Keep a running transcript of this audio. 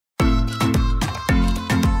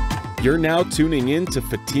You're now tuning in to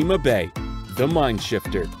Fatima Bey, the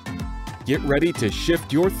MindShifter. Get ready to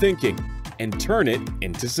shift your thinking and turn it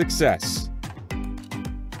into success.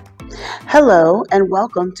 Hello and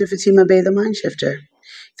welcome to Fatima Bey, the MindShifter.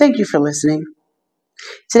 Thank you for listening.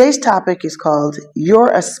 Today's topic is called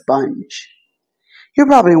You're a Sponge. You're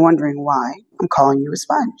probably wondering why I'm calling you a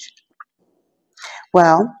sponge.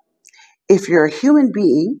 Well, if you're a human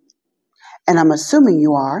being, and I'm assuming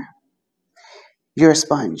you are, you're a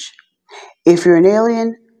sponge. If you're an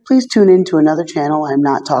alien, please tune in to another channel. I'm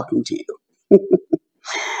not talking to you.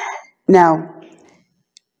 Now,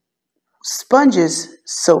 sponges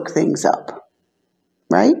soak things up,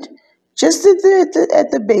 right? Just at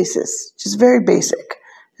the basis, just very basic.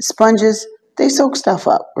 Sponges, they soak stuff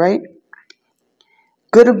up, right?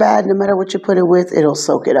 Good or bad, no matter what you put it with, it'll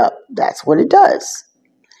soak it up. That's what it does.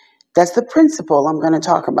 That's the principle I'm going to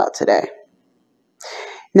talk about today.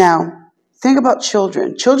 Now, think about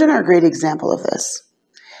children. Children are a great example of this.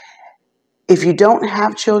 If you don't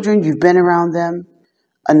have children, you've been around them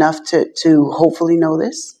enough to hopefully know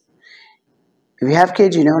this. If you have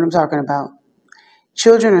kids, you know what I'm talking about.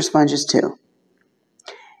 Children are sponges too.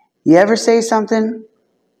 You ever say something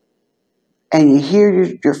and you hear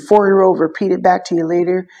your 4-year-old repeat it back to you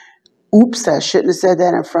later? Oops, I shouldn't have said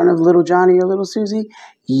that in front of little Johnny or little Susie.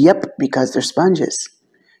 Yep, because they're sponges.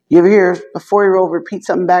 You ever hear a 4-year-old repeat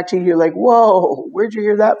something back to you? You're like, whoa, where'd you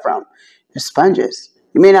hear that from? They're sponges.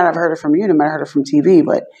 You may not have heard it from you. You might have heard it from TV,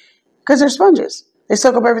 but because they're sponges. They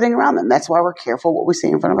soak up everything around them. That's why we're careful what we say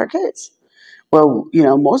in front of our kids. Well,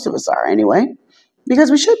 most of us are anyway,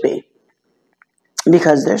 because we should be.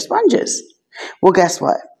 Because they're sponges. Well, guess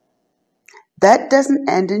what? That doesn't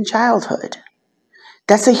end in childhood.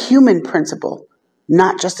 That's a human principle,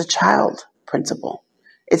 not just a child principle.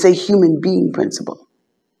 It's a human being principle.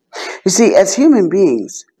 You see, as human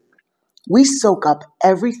beings, we soak up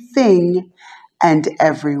everything and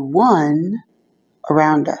everyone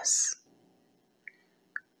around us.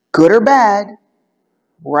 Good or bad,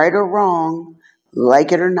 right or wrong,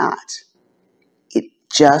 like it or not. It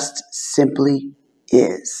just simply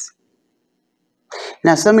is.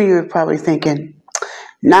 Now, some of you are probably thinking,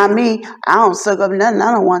 not me. I don't soak up nothing.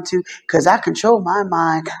 I don't want to because I control my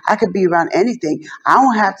mind. I could be around anything. I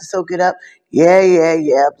don't have to soak it up. Yeah,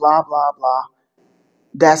 blah, blah, blah.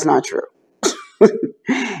 That's not true.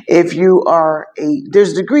 If you are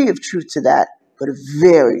there's a degree of truth to that, but a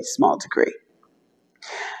very small degree.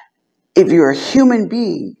 If you're a human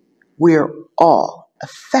being, we're all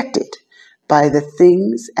affected by the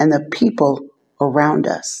things and the people around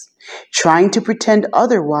us. Trying to pretend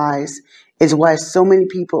otherwise is why so many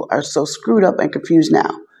people are so screwed up and confused now,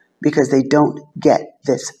 because they don't get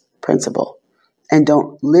this principle and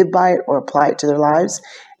don't live by it or apply it to their lives,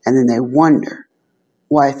 and then they wonder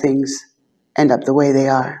why things end up the way they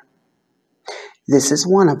are. This is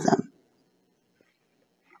one of them.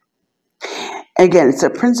 Again, it's a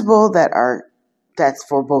principle that's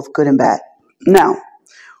for both good and bad. Now,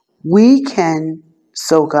 we can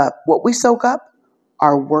soak up. What we soak up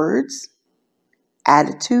are words,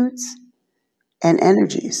 attitudes, and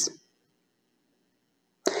energies.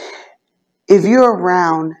 If you're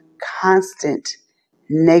around constant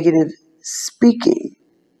negative speaking,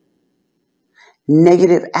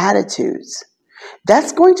 negative attitudes,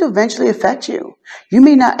 that's going to eventually affect you. You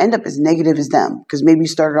may not end up as negative as them because maybe you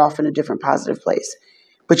started off in a different positive place.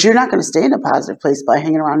 But you're not going to stay in a positive place by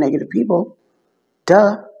hanging around negative people.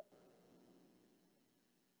 Duh.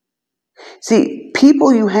 See,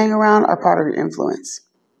 people you hang around are part of your influence.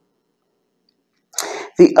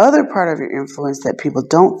 The other part of your influence that people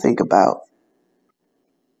don't think about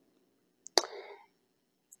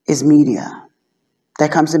is media.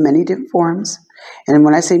 That comes in many different forms. And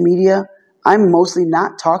when I say media, I'm mostly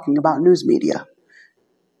not talking about news media.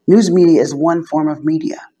 News media is one form of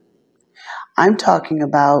media. I'm talking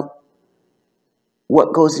about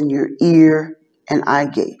what goes in your ear and eye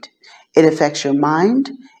gate. It affects your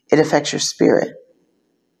mind. It affects your spirit.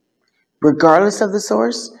 Regardless of the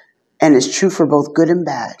source, and it's true for both good and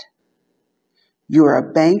bad. You are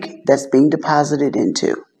a bank that's being deposited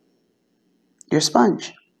into. You're a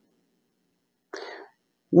sponge.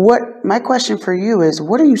 My question for you is,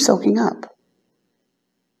 what are you soaking up?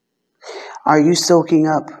 Are you soaking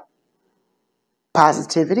up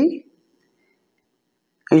positivity?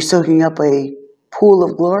 Are you soaking up a pool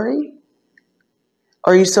of glory?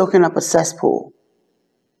 Or are you soaking up a cesspool?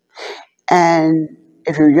 And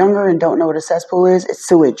if you're younger and don't know what a cesspool is, it's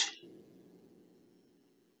sewage.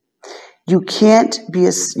 You can't be,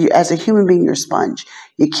 as a human being, you're a sponge.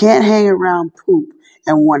 You can't hang around poop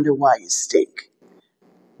and wonder why you stink.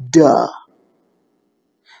 Duh.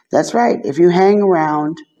 That's right. If you hang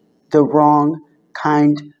around the wrong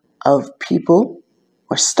kind of people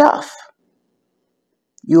or stuff,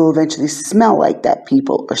 you will eventually smell like that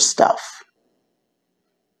people or stuff.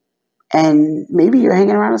 And maybe you're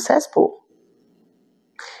hanging around a cesspool.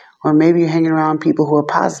 Or maybe you're hanging around people who are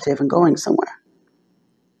positive and going somewhere.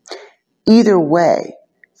 Either way,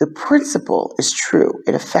 the principle is true.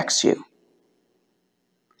 It affects you.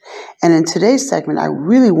 And in today's segment, I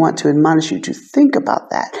really want to admonish you to think about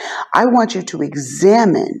that. I want you to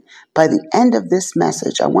examine, by the end of this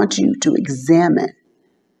message, I want you to examine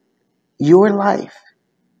your life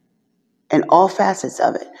and all facets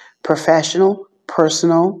of it. Professional,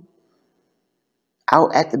 personal,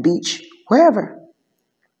 out at the beach, wherever.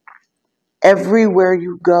 Everywhere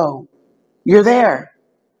you go, you're there.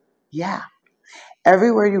 Yeah.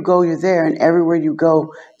 Everywhere you go, you're there. And everywhere you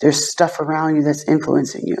go, there's stuff around you that's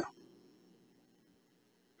influencing you.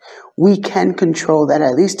 We can control that,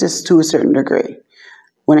 at least to a certain degree.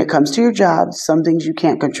 When it comes to your job, some things you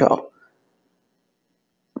can't control.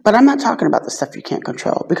 But I'm not talking about the stuff you can't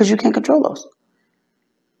control, because you can't control those.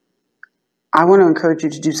 I want to encourage you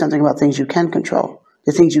to do something about things you can control,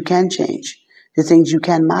 the things you can change, the things you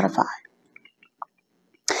can modify.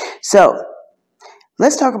 So,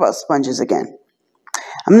 let's talk about sponges again.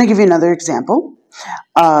 I'm going to give you another example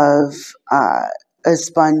of a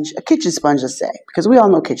sponge, a kitchen sponge, let's say, because we all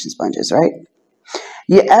know kitchen sponges, right?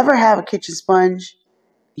 You ever have a kitchen sponge,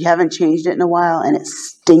 you haven't changed it in a while, and it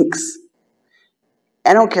stinks?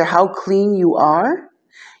 I don't care how clean you are,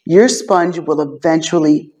 your sponge will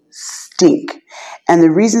eventually stink. And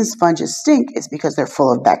the reason sponges stink is because they're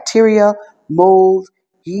full of bacteria, mold,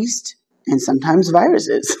 yeast, and sometimes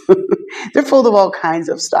viruses. They're full of all kinds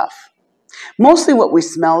of stuff. Mostly what we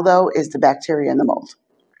smell, though, is the bacteria and the mold.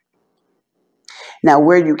 Now,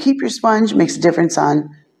 where you keep your sponge makes a difference on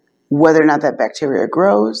whether or not that bacteria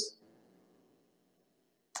grows.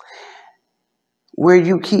 Where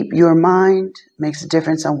you keep your mind makes a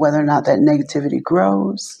difference on whether or not that negativity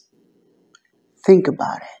grows. Think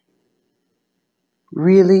about it.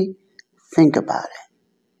 Really think about it.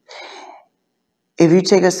 If you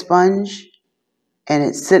take a sponge and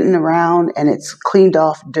it's sitting around and it's cleaned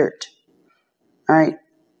off dirt, all right?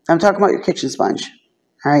 I'm talking about your kitchen sponge,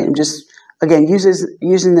 all right? I'm just, again,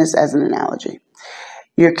 using this as an analogy.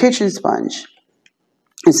 Your kitchen sponge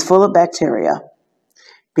is full of bacteria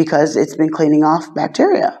because it's been cleaning off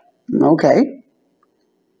bacteria, okay?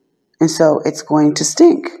 And so it's going to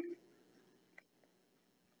stink.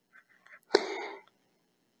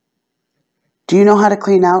 Do you know how to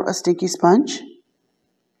clean out a stinky sponge?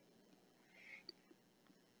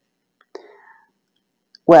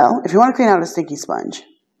 Well, if you want to clean out a stinky sponge,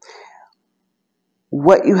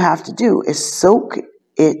 what you have to do is soak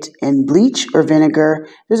it in bleach or vinegar.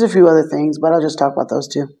 There's a few other things, but I'll just talk about those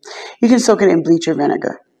two. You can soak it in bleach or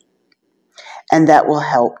vinegar, and that will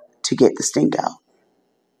help to get the stink out.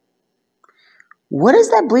 What is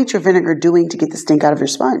that bleach or vinegar doing to get the stink out of your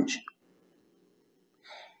sponge?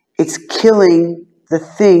 It's killing the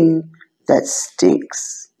thing that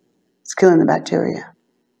stinks. It's killing the bacteria.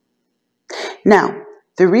 Now,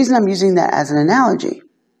 the reason I'm using that as an analogy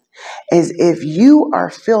is if you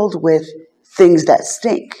are filled with things that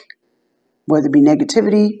stink, whether it be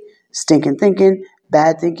negativity, stinking thinking,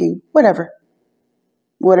 bad thinking, whatever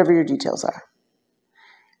your details are.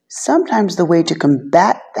 Sometimes the way to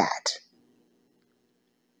combat that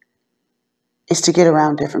is to get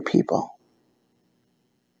around different people.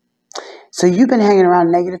 So you've been hanging around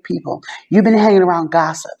negative people. You've been hanging around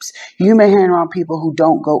gossips. You've been hanging around people who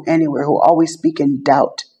don't go anywhere, who always speak in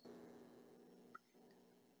doubt.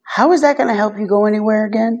 How is that going to help you go anywhere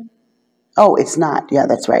again? Oh, it's not. Yeah,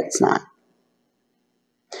 that's right. It's not.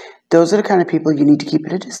 Those are the kind of people you need to keep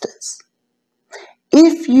at a distance.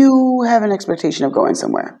 If you have an expectation of going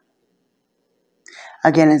somewhere.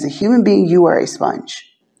 Again, as a human being, you are a sponge.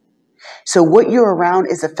 So what you're around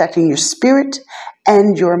is affecting your spirit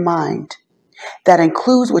and your mind. That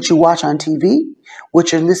includes what you watch on TV,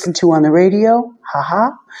 what you listen to on the radio,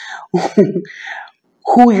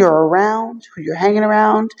 who you're around, who you're hanging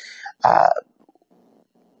around,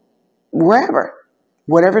 wherever.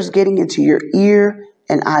 Whatever's getting into your ear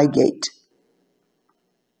and eye gate.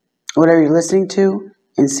 Whatever you're listening to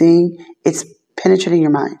and seeing, it's penetrating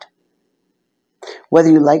your mind.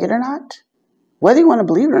 Whether you like it or not, whether you want to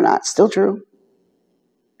believe it or not, still true.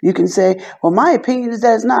 You can say, well, my opinion is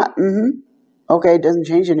that it's not. Okay, it doesn't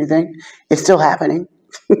change anything. It's still happening.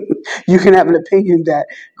 You can have an opinion that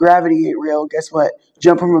gravity ain't real. Guess what?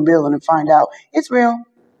 Jump from a building and find out it's real.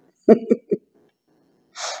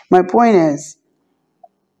 My point is,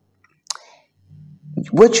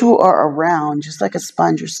 what you are around, just like a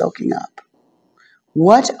sponge you're soaking up.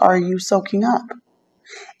 What are you soaking up?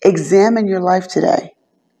 Examine your life today.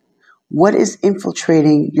 What is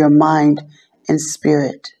infiltrating your mind and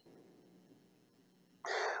spirit?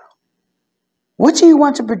 What do you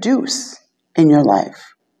want to produce in your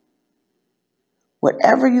life?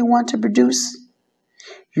 Whatever you want to produce,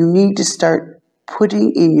 you need to start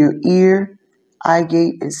putting in your ear, eye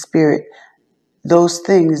gate, and spirit those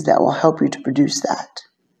things that will help you to produce that.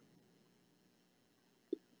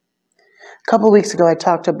 A couple of weeks ago, I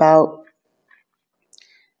talked about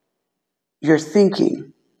your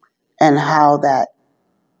thinking and how that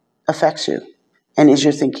affects you. And is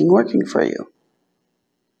your thinking working for you?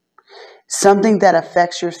 Something that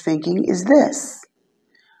affects your thinking is this: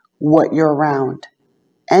 what you're around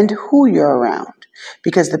and who you're around.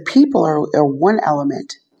 Because the people are one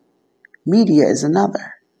element, media is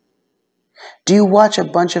another. Do you watch a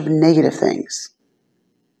bunch of negative things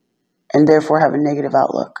and therefore have a negative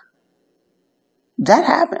outlook? That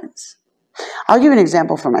happens. I'll give you an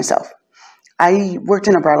example for myself. I worked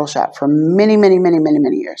in a bridal shop for many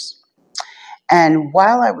years. And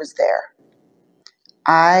while I was there,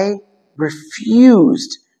 I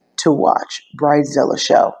refused to watch Bridezilla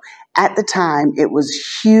show. At the time, it was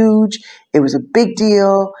huge. It was a big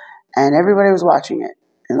deal, and everybody was watching it.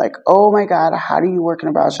 And like, oh my God, how do you work in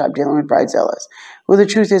a bridal shop dealing with bridezillas? Well, the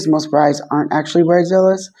truth is most brides aren't actually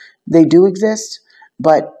bridezillas. They do exist,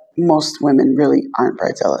 but most women really aren't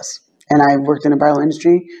bridezillas. And I've worked in the bridal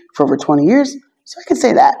industry for over 20 years, so I can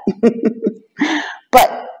say that.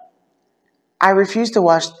 But I refused to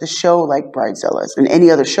watch the show like Bridezillas and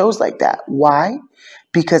any other shows like that. Why?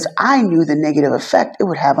 Because I knew the negative effect it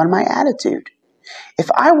would have on my attitude.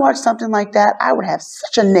 If I watched something like that, I would have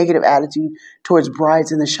such a negative attitude towards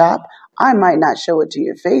brides in the shop. I might not show it to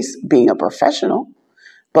your face being a professional,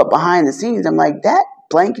 but behind the scenes, I'm like, that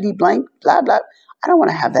blankety blank, blah, blah. I don't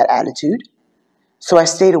want to have that attitude. So I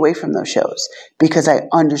stayed away from those shows because I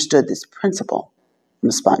understood this principle. I'm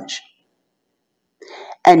a sponge.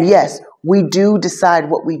 And yes, we do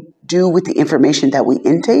decide what we do with the information that we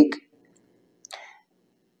intake.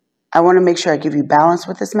 I want to make sure I give you balance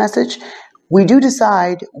with this message. We do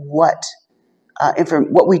decide what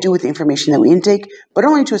we do with the information that we intake, but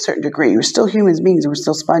only to a certain degree. We're still human beings. We're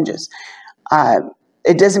still sponges.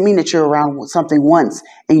 It doesn't mean that you're around something once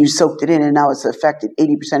and you soaked it in and now it's affected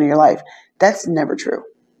 80% of your life. That's never true.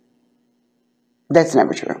 That's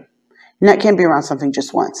never true. You can't be around something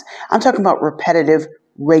just once. I'm talking about repetitive,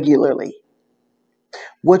 regularly.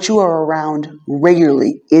 What you are around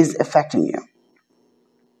regularly is affecting you.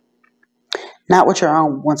 Not what you're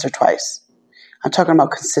around once or twice. I'm talking about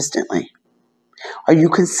consistently. Are you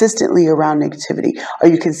consistently around negativity? Are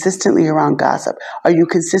you consistently around gossip? Are you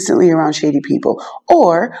consistently around shady people?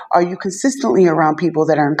 Or are you consistently around people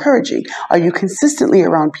that are encouraging? Are you consistently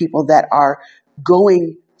around people that are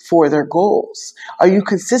going for their goals? Are you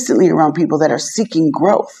consistently around people that are seeking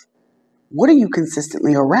growth? What are you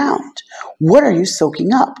consistently around? What are you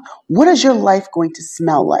soaking up? What is your life going to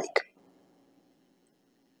smell like?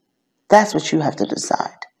 That's what you have to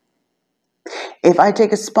decide. If I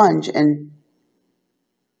take a sponge and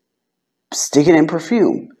stick it in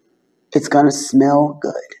perfume, it's going to smell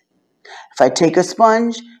good. If I take a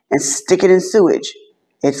sponge and stick it in sewage,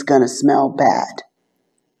 it's going to smell bad.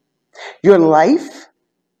 Your life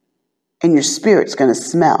and your spirit's going to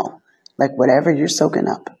smell like whatever you're soaking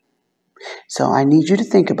up. So I need you to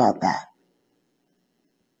think about that.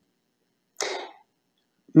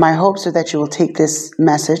 My hopes are that you will take this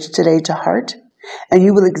message today to heart and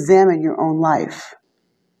you will examine your own life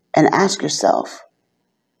and ask yourself,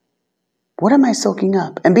 what am I soaking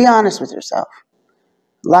up? And be honest with yourself.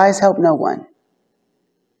 Lies help no one.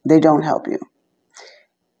 They don't help you.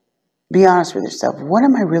 Be honest with yourself. What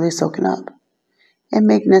am I really soaking up? And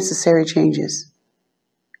make necessary changes.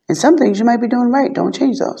 And some things you might be doing right. Don't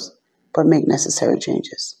change those, but make necessary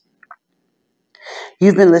changes.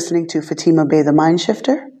 You've been listening to Fatima Bey, the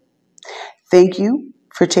MindShifter. Thank you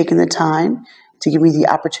for taking the time to give me the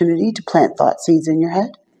opportunity to plant thought seeds in your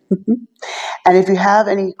head. And if you have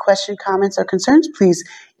any questions, comments, or concerns, please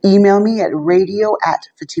email me at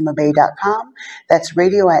radio@fatimabey.com. That's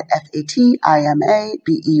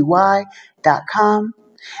radio@fatimabey.com.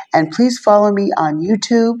 And please follow me on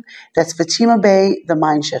YouTube. That's Fatima Bey, the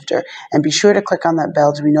MindShifter. And be sure to click on that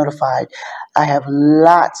bell to be notified. I have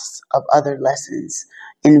lots of other lessons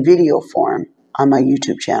in video form on my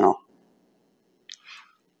YouTube channel.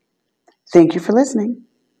 Thank you for listening.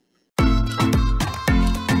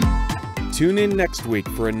 Tune in next week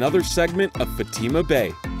for another segment of Fatima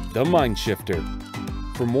Bey, the MindShifter.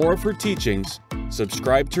 For more of her teachings,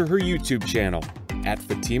 subscribe to her YouTube channel at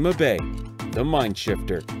Fatima Bey, the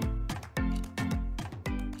MindShifter.